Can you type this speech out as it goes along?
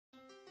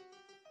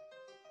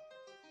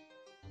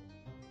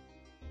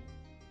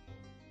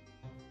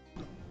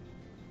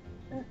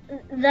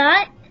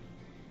that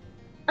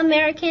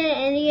American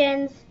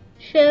Indians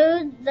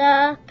showed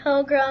the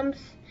Pilgrims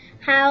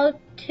how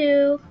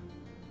to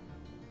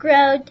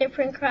grow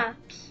different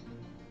crops.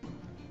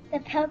 The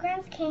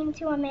Pilgrims came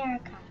to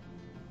America.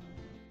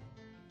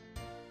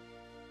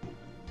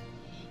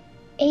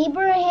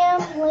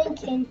 Abraham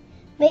Lincoln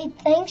made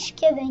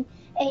Thanksgiving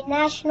a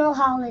national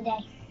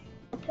holiday.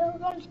 The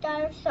Pilgrims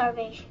died of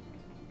starvation.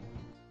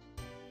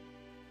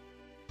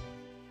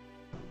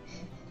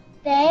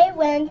 They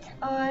went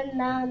on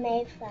the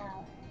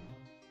Mayflower.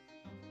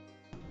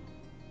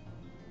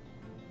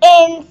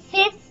 In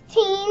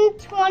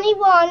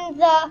 1621,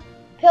 the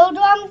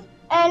Pilgrims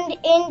and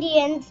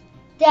Indians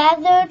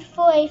gathered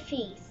for a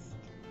feast.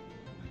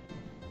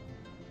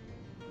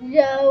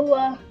 There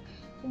were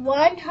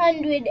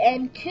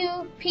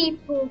 102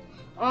 people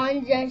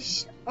on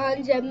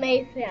the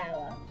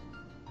Mayflower.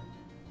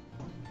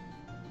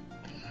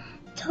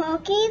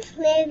 Turkeys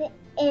live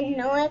in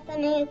North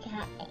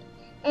America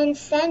and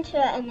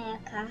Central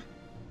America.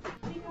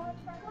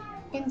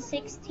 In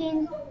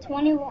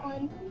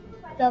 1621,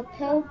 the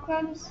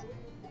Pilgrims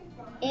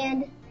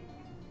and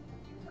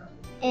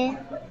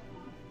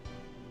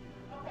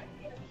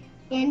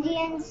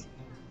Indians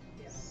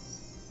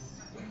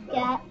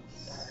got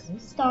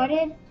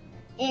started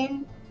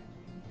in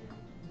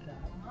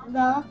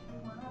the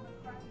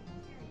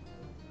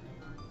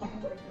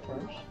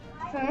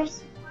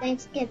first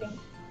Thanksgiving.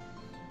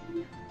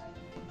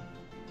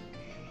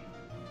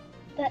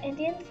 The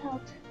Indians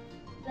helped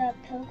the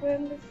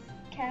Pilgrims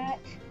catch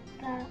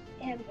the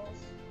animals.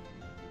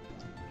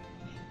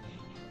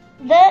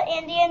 The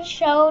Indians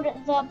showed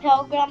the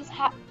Pilgrims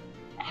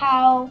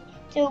how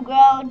to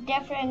grow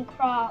different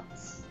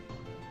crops.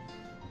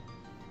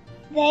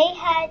 They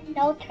had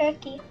no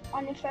turkey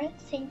on the first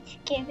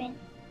Thanksgiving.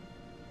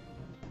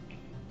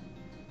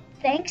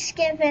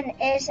 Thanksgiving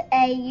is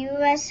a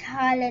U.S.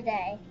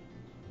 holiday.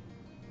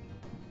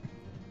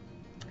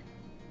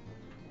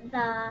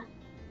 The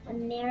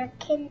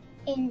American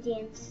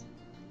Indians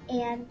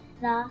and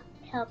the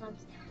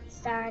Pilgrims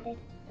started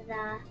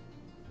the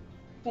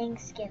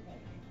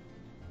Thanksgiving.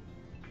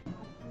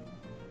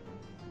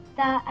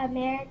 The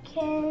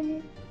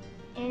American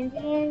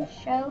Indians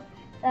showed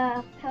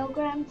the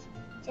Pilgrims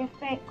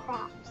different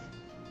crops.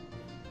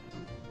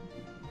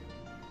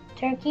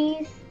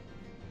 Turkeys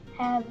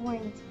have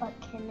wings but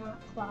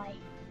cannot fly.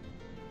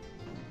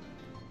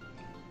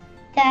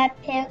 The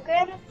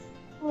Pilgrims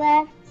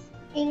left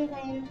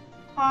England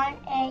on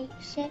a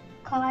ship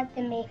called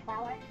the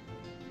Mayflower.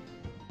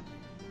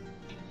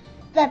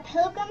 The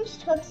Pilgrims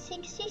took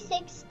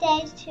 66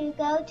 days to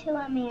go to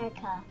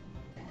America.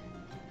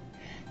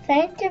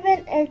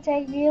 Thanksgiving is a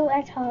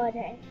U.S.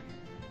 holiday.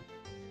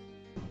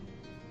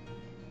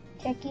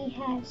 Turkey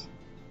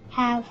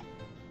have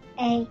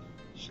a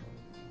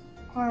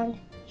horned,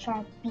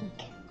 sharp beak.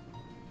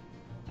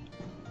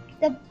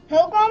 The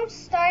Pilgrims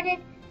started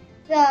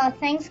the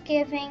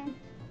Thanksgiving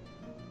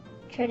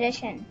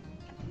tradition.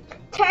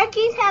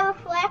 Turkeys have a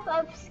flap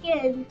of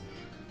skin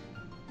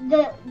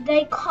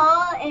they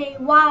call a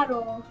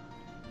wattle.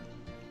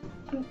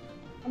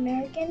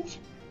 Americans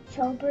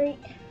celebrate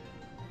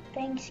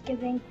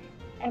Thanksgiving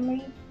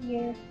every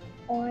year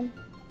on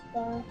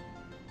the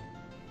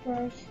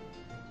first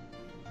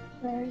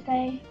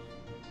Thursday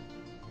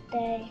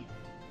day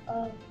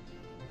of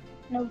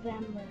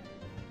November.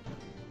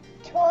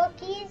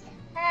 Turkeys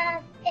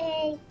have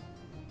a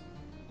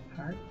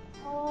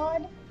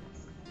hard,